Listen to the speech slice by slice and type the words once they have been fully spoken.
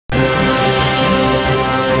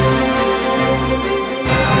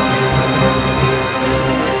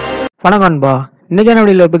வணக்கம் நண்பா. இன்னைக்கான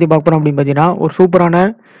வீடியோல பத்தி பார்க்க போறோம் அப்படின்னு பார்த்தீங்கன்னா, ஒரு சூப்பரான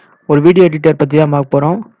ஒரு வீடியோ எடிட்டர் பத்தி தான் பார்க்க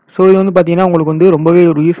போறோம். ஸோ இது வந்து பார்த்தீங்கன்னா, உங்களுக்கு வந்து ரொம்பவே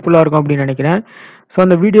ஒரு யூஸ்ஃபுல்லா இருக்கும் அப்படின்னு நினைக்கிறேன். ஸோ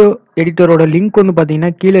அந்த வீடியோ எடிட்டரோட லிங்க் வந்து பார்த்தீங்கன்னா,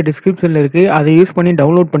 கீழே டிஸ்கிரிப்ஷன்ல இருக்கு. அதை யூஸ் பண்ணி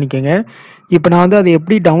டவுன்லோட் பண்ணிக்கங்க. இப்போ நான் வந்து அதை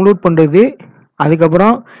எப்படி டவுன்லோட் பண்றது,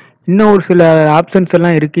 அதுக்கப்புறம் இன்னும் ஒரு சில ஆப்ஷன்ஸ்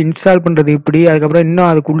எல்லாம் இருக்கு. இன்ஸ்டால் பண்றது எப்படி, அதுக்கப்புறம் இன்னும்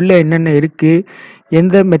அதுக்குள்ள என்னென்ன இருக்கு,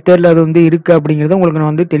 எந்த மெத்தட்ல அது வந்து இருக்கு அப்படிங்கிறத உங்களுக்கு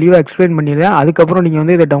நான் வந்து தெளிவா எக்ஸ்பிளைன் பண்ணிடுறேன். அதுக்கப்புறம் நீங்க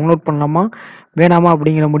வந்து இதை டவுன்லோட் பண்ணலாமா, வேணாமா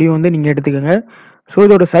அப்படிங்கிற முடிவு வந்து நீங்க எடுத்துக்கங்க. ஸோ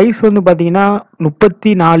இதோட சைஸ் வந்து பார்த்தீங்கன்னா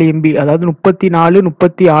 34 எம்பி, அதாவது 34,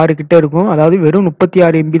 36 கிட்ட இருக்கும். அதாவது வெறும்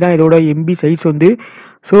 36 எம்பி தான் இதோட எம்பி சைஸ் வந்து.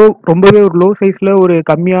 ஸோ ரொம்பவே ஒரு லோ சைஸ்ல ஒரு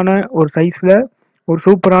கம்மியான ஒரு சைஸ்ல ஒரு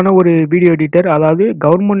சூப்பரான ஒரு வீடியோ எடிட்டர். அதாவது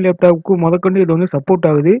கவர்மெண்ட் லேப்டாப்புக்கு முதற்கொண்டு இது வந்து சப்போர்ட்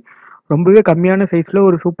ஆகுது. ரொம்பவே கம்மியான சைஸ்ல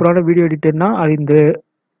ஒரு சூப்பரான வீடியோ எடிட்டர்னா அது இந்த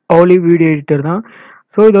ஆலிவ் வீடியோ எடிட்டர் தான்.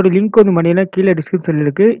 ஸோ இதோட லிங்க் வந்து பார்த்தீங்கன்னா கீழே டிஸ்கிரிப்ஷன்ல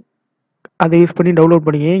இருக்கு. அதை யூஸ் பண்ணி டவுன்லோட்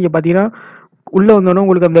பண்ணிக்கங்க. இங்கே பார்த்தீங்கன்னா உள்ளே வந்தோடனே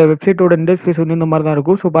உங்களுக்கு அந்த வெப்சைட்டோட இன்டர்ஃபேஸ் வந்து இந்த மாதிரி தான்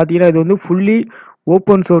இருக்கும். ஸோ பார்த்தீங்கன்னா இது வந்து fully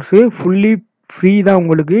open source, fully free தான்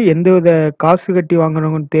உங்களுக்கு. எந்தவித காசு கட்டி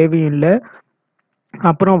வாங்கணும்னு தேவையும் இல்லை.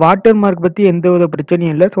 அப்புறம் வாட்டர் மார்க் பற்றி எந்தவித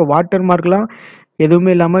பிரச்சனையும் இல்லை. ஸோ வாட்டர் மார்க்லாம்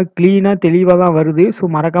எதுவுமே இல்லாமல் க்ளீனாக தெளிவாக தான் வருது. ஸோ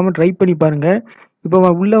மறக்காமல் ட்ரை பண்ணி பாருங்கள். இப்போ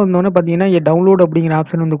உள்ளே வந்தோடனே பார்த்தீங்கன்னா இங்கே டவுன்லோட் அப்படிங்கிற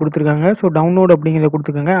ஆப்ஷன் வந்து கொடுத்துருக்காங்க. ஸோ டவுன்லோட் அப்படிங்கிறத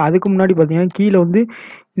கொடுத்துருக்காங்க. அதுக்கு முன்னாடி பார்த்தீங்கன்னா கீழே வந்து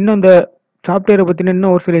இன்னும் அந்த சாஃப்ட்வேரை பற்றின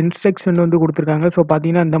இன்னும் ஒரு சில இன்ஸ்ட்ரக்ஷன் வந்து கொடுத்துருக்காங்க. ஸோ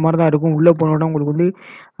பார்த்தீங்கன்னா இந்த மாதிரி தான் இருக்கும். உள்ளே போனோன்னா உங்களுக்கு வந்து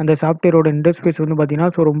அந்த சாஃப்ட்வேரோட இன்டர்ஃபேஸ் வந்து பார்த்தீங்கன்னா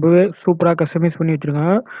ஸோ ரொம்பவே சூப்பராக கஸ்டமைஸ் பண்ணி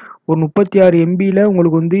வச்சுருக்காங்க. ஒரு 36 எம்பியில்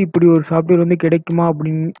உங்களுக்கு வந்து இப்படி ஒரு சாஃப்ட்வேர் வந்து கிடைக்குமா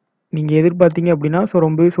அப்படின்னு நீங்கள் எதிர்பார்த்தீங்க அப்படின்னா ஸோ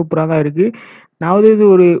ரொம்பவே சூப்பராக தான் இருக்குது. நான் வந்து இது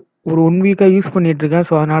ஒரு ஒரு 1 வீக்காக யூஸ் பண்ணிட்டு இருக்கேன்.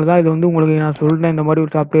 ஸோ அதனால தான் இது வந்து உங்களுக்கு நான் சொல்றேன். இந்த மாதிரி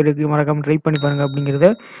ஒரு சாஃப்ட்வேர் இருக்குது, மறக்காமல் ட்ரை பண்ணி பாருங்கள் அப்படிங்கிறத.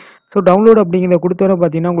 ஸோ டவுன்லோட் அப்படிங்கிறத கொடுத்தோன்னே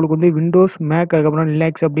பார்த்தீங்கன்னா உங்களுக்கு வந்து விண்டோஸ், மேக், அதுக்கப்புறம்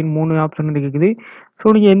லினக்ஸ் அப்படின்னு 3 ஆப்ஷன் வந்து இருக்குது.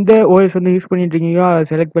 ஸோ நீங்கள் எந்த ஓஎஸ் வந்து யூஸ் பண்ணிட்டு இருக்கீங்களோ அதை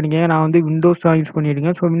செலக்ட் பண்ணிக்கங்க. நான் வந்து விண்டோஸ் தான் யூஸ் பண்ணிட்டு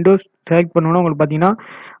இருக்கேன். ஸோ விண்டோஸ் செலக்ட் பண்ணோன்னா உங்களுக்கு பார்த்தீங்கன்னா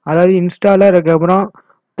அதாவது இன்ஸ்டாலர், அதுக்கப்புறம்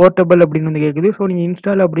போர்ட்டபிள் அப்படின்னு வந்து கேட்குது. ஸோ நீங்கள்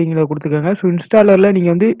இன்ஸ்டால் அப்படிங்கிறத கொடுத்துக்கோங்க. ஸோ இன்ஸ்டாலரில்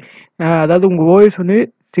நீங்கள் வந்து அதாவது உங்கள் ஓஎஸ் வந்து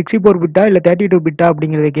 64 பிட்டா இல்லை 32 பிட்டா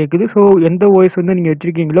அப்படிங்கிறத கேட்குது. ஸோ எந்த ஓஎஸ் வந்து நீங்கள்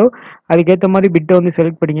வச்சுருக்கீங்களோ அதுக்கேற்ற மாதிரி பிட்டை வந்து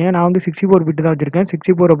செலக்ட் பண்ணிக்கங்க. நான் வந்து 64 பிட்டு தான் வச்சுருக்கேன்.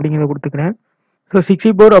 64 அப்படிங்கிறத கொடுத்துக்கிறேன். ஸோ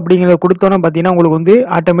 64 அப்படிங்கிறத கொடுத்தோன்னே பார்த்தீங்கன்னா உங்களுக்கு வந்து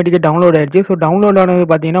ஆட்டோமேட்டிக்காக டவுன்லோட் ஆயிடுச்சு. ஸோ டவுன்லோட் ஆனது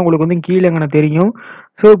பார்த்தீங்கன்னா உங்களுக்கு வந்து கீழே எங்கே தெரியும்.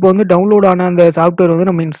 ஸோ இப்போ வந்து டவுன்லோட் ஆன அந்த சாஃப்ட்வேர் வந்து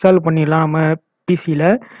நம்ம இன்ஸ்டால் பண்ணிடலாம் நம்ம பிசியில்.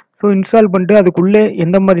 ஸோ இன்ஸ்டால் பண்ணிட்டு அதுக்குள்ளே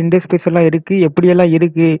எந்த மாதிரி இன்டர்ஃபேஸ் எல்லாம் இருக்குது, எப்படியெல்லாம்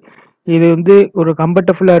இருக்குது, இது வந்து ஒரு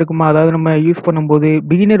கம்ஃபர்டபுளாக இருக்குமா, அதாவது நம்ம யூஸ் பண்ணும்போது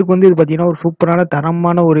பிகினருக்கு வந்து இது பார்த்தீங்கன்னா ஒரு சூப்பரான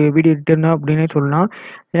தரமான ஒரு வீடியோ எடிட்டர்னு அப்படின்னே சொல்லலாம்.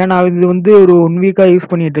 ஏன்னா நான் இது வந்து ஒரு 1 வீக்காக யூஸ்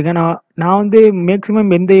பண்ணிட்டு இருக்கேன். நான் வந்து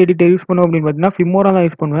மேக்ஸிமம் எந்த எடிட்டர் யூஸ் பண்ணுவேன் அப்படின்னு பார்த்தீங்கன்னா ஃபிமோரா தான்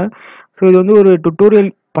யூஸ் பண்ணுவேன். ஸோ இது வந்து ஒரு டுட்டோரியல்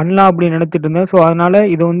பண்ணலாம் அப்படின்னு நினச்சிட்டு இருந்தேன். ஸோ அதனால்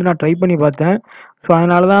இதை வந்து நான் ட்ரை பண்ணி பார்த்தேன். ஸோ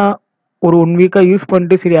அதனால தான் ஒரு 1 வீக்காக யூஸ்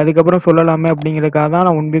பண்ணிட்டு சரி அதுக்கப்புறம் சொல்லலாமே அப்படிங்கிறதுக்காக தான்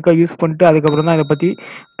நான் 1 வீக்காக யூஸ் பண்ணிட்டு அதுக்கப்புறம் தான் இதை பற்றி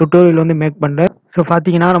டுட்டோரியல் வந்து மேக் பண்ணுறேன். ஸோ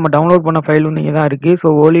பார்த்தீங்கன்னா நம்ம டவுன்லோட் பண்ண ஃபைல் வந்து இங்கே தான் இருக்குது. ஸோ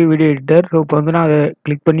ஓலி வீடியோ எடிட்டர். ஸோ இப்போ வந்து நான் அதை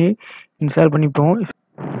கிளிக் பண்ணி இன்ஸ்டால் பண்ணிப்போம்.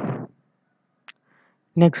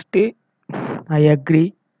 நெக்ஸ்ட்டு ஐ அக்ரி,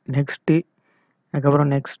 நெக்ஸ்ட்டு,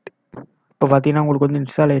 அதுக்கப்புறம் நெக்ஸ்ட். இப்போ பார்த்தீங்கன்னா உங்களுக்கு வந்து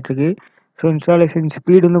இன்ஸ்டால் ஆகிட்டுருக்கு. ஸோ இன்ஸ்டாலேஷன்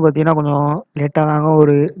ஸ்பீடு வந்து பார்த்தீங்கன்னா கொஞ்சம் லேட்டாக தாங்க,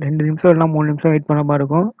 ஒரு 2 நிமிஷம் இல்லைனா 3 நிமிஷம் வெயிட் பண்ண மாதிரி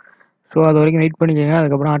இருக்கும். ஸோ அது வரைக்கும் வெயிட் பண்ணிக்கோங்க.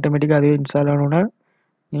 அதுக்கப்புறம் ஆட்டோமேட்டிக்காக அதுவே இன்ஸ்டால் ஆனோடனே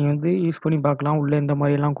நீங்கள் வந்து யூஸ் பண்ணி பார்க்கலாம் உள்ளே எந்த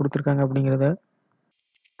மாதிரியெல்லாம் கொடுத்துருக்காங்க அப்படிங்கிறத.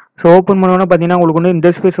 ஸோ ஓப்பன் பண்ணோன்னே பார்த்தீங்கன்னா உங்களுக்கு வந்து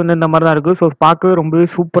இன்டர்ஃபேஸ் வந்து இந்த மாதிரி தான் இருக்குது. ஸோ பார்க்கவே ரொம்பவே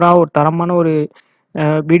சூப்பராக ஒரு தரமான ஒரு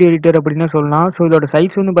வீடியோ எடிட்டர் அப்படின்னு சொல்லலாம். ஸோ இதோட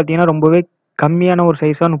சைஸ் வந்து பார்த்தீங்கன்னா ரொம்பவே கம்மியான ஒரு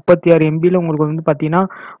சைஸாக 36 எம்பியில் உங்களுக்கு வந்து பார்த்தீங்கன்னா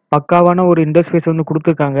பக்காவான ஒரு இன்டர்ஃபேஸ் வந்து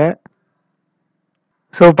கொடுத்துருக்காங்க.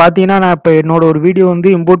 ஸோ பார்த்தீங்கன்னா நான் இப்போ என்னோட ஒரு வீடியோ வந்து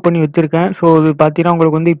இம்போர்ட் பண்ணி வச்சுருக்கேன். ஸோ இது பார்த்தீங்கன்னா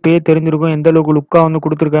உங்களுக்கு வந்து இப்போயே தெரிஞ்சிருக்கும் எந்த அளவுக்கு லுக்காக வந்து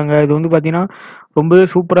கொடுத்துருக்காங்க. இது வந்து பார்த்தீங்கன்னா ரொம்பவே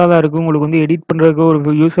சூப்பராக தான் இருக்கும். உங்களுக்கு வந்து எடிட் பண்ணுறதுக்கு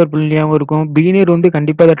ஒரு யூசர் ஃப்ரெண்ட்லியாகவும் இருக்கும். பிகினர் வந்து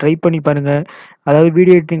கண்டிப்பாக அதை ட்ரை பண்ணி பாருங்கள். அதாவது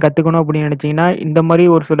வீடியோ எடிட்டிங் கற்றுக்கணும் அப்படின்னு நினச்சிங்கன்னா இந்த மாதிரி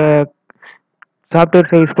ஒரு சில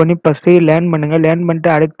சாஃப்ட்வேர்ஸை யூஸ் பண்ணி ஃபஸ்ட்டு லேர்ன் பண்ணுங்கள். லேர்ன்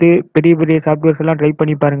பண்ணிட்டு அடுத்து பெரிய பெரிய சாஃப்ட்வேர்ஸ் எல்லாம் ட்ரை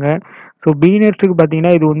பண்ணி பாருங்கள். ஸோ பிகினர்ஸுக்கு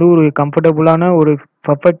பார்த்தீங்கன்னா இது வந்து ஒரு கம்ஃபர்டபுளான ஒரு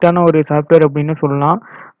பர்ஃபெக்டான ஒரு சாஃப்ட்வேர் அப்படின்னு சொல்லலாம்.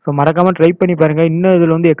 ஸோ மறக்காமல் ட்ரை பண்ணி பாருங்கள். இன்னும்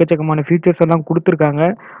இதில் வந்து எக்கச்சக்கமான ஃபீச்சர்ஸ் எல்லாம் கொடுத்துருக்காங்க.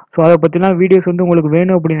 ஸோ அதை பற்றிலாம் வீடியோஸ் வந்து உங்களுக்கு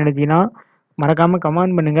வேணும் அப்படின்னு நினச்சிங்கன்னா மறக்காமல்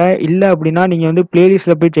கமெண்ட் பண்ணுங்கள். இல்லை அப்படின்னா நீங்கள் வந்து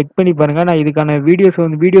பிளேலிஸ்ட்டில் போய் செக் பண்ணி பாருங்கள். நான் இதுக்கான வீடியோஸ்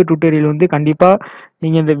வந்து வீடியோ டியூட்டோரியல் வந்து கண்டிப்பாக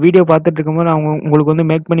நீங்கள் இந்த வீடியோ பார்த்துட்டு இருக்கும்போது நான் உங்களுக்கு வந்து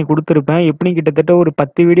மேக் பண்ணி கொடுத்துருப்பேன். எப்படி கிட்டத்தட்ட ஒரு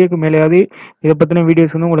 10 வீடியோக்கு மேலேயாவது இதை பற்றின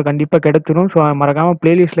வீடியோஸ் வந்து உங்களுக்கு கண்டிப்பாக கிடச்சிரும். ஸோ மறக்காமல்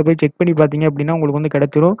பிளேலிஸ்ட்டில் போய் செக் பண்ணி பார்த்தீங்க அப்படின்னா உங்களுக்கு வந்து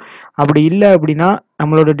கிடச்சிரும். அப்படி இல்லை அப்படின்னா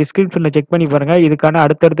நம்மளோட டிஸ்கிரிப்ஷனில் செக் பண்ணி பாருங்கள். இதுக்கான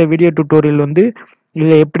அடுத்தடுத்த வீடியோ டியூட்டோரியல் வந்து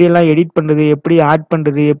இதில் எப்படியெல்லாம் எடிட் பண்ணுறது, எப்படி ஆட்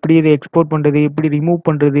பண்ணுறது, எப்படி இதை எக்ஸ்போர்ட் பண்ணுறது, எப்படி ரிமூவ்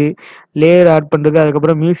பண்ணுறது, லேயர் ஆட் பண்ணுறது,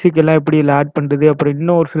 அதுக்கப்புறம் மியூசிக் எல்லாம் எப்படி இதில் ஆட் பண்ணுறது, அப்புறம்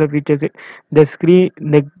இன்னும் ஒரு சில ஃபீச்சர்ஸ்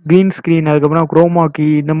இந்த க்ரீன் ஸ்க்ரீன், அதுக்கப்புறம் குரோமா கீ,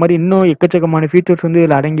 இந்த மாதிரி இன்னும் எக்கச்சக்கமான ஃபீச்சர்ஸ் வந்து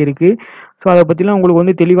இதில் அடங்கியிருக்கு. ஸோ அதை பற்றிலாம் உங்களுக்கு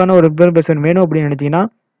வந்து தெளிவான ஒரு இன்ஃபர்மேஷன் வேணும் அப்படின்னு நினச்சிங்கன்னா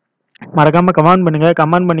மறக்காம கமெண்ட் பண்ணுங்க.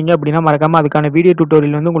 கமெண்ட் பண்ணீங்க அப்படின்னா மறக்காம அதுக்கான வீடியோ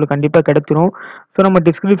டியூட்டோரியல் வந்து உங்களுக்கு கண்டிப்பா கிடைச்சிரும். ஸோ நம்ம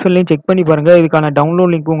டிஸ்கிரிப்ஷன்லயும் செக் பண்ணி பாருங்க. இதுக்கான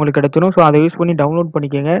டவுன்லோட் லிங்க் உங்களுக்கு கிடைச்சிரும். ஸோ அதை யூஸ் பண்ணி டவுன்லோட்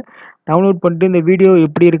பண்ணிக்கங்க. டவுன்லோட் பண்ணிட்டு இந்த வீடியோ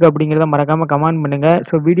எப்படி இருக்கு அப்படிங்கிறத மறக்காம கமெண்ட் பண்ணுங்க.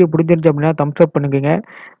 ஸோ வீடியோ பிடிச்சிருந்துச்சு அப்படின்னா தம்ஸ் அப் பண்ணுங்க.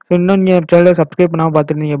 ஸோ இன்னும் நீங்க சேனலை சப்ஸ்கிரைப் பண்ணாம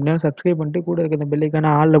பார்த்துருந்தீங்க அப்படின்னா சப்ஸ்கிரைப் பண்ணிட்டு கூட இருக்க இந்த பெல்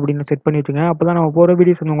ஐக்கான ஆல் அப்படின்னு செட் பண்ணி வச்சுங்க. அப்பதான் நம்ம போற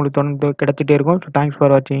வீடியோஸ் வந்து உங்களுக்கு தொடர்ந்து கிடைச்சிட்டே இருக்கும். ஸோ தேங்க்ஸ்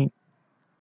ஃபார் வாட்சிங்.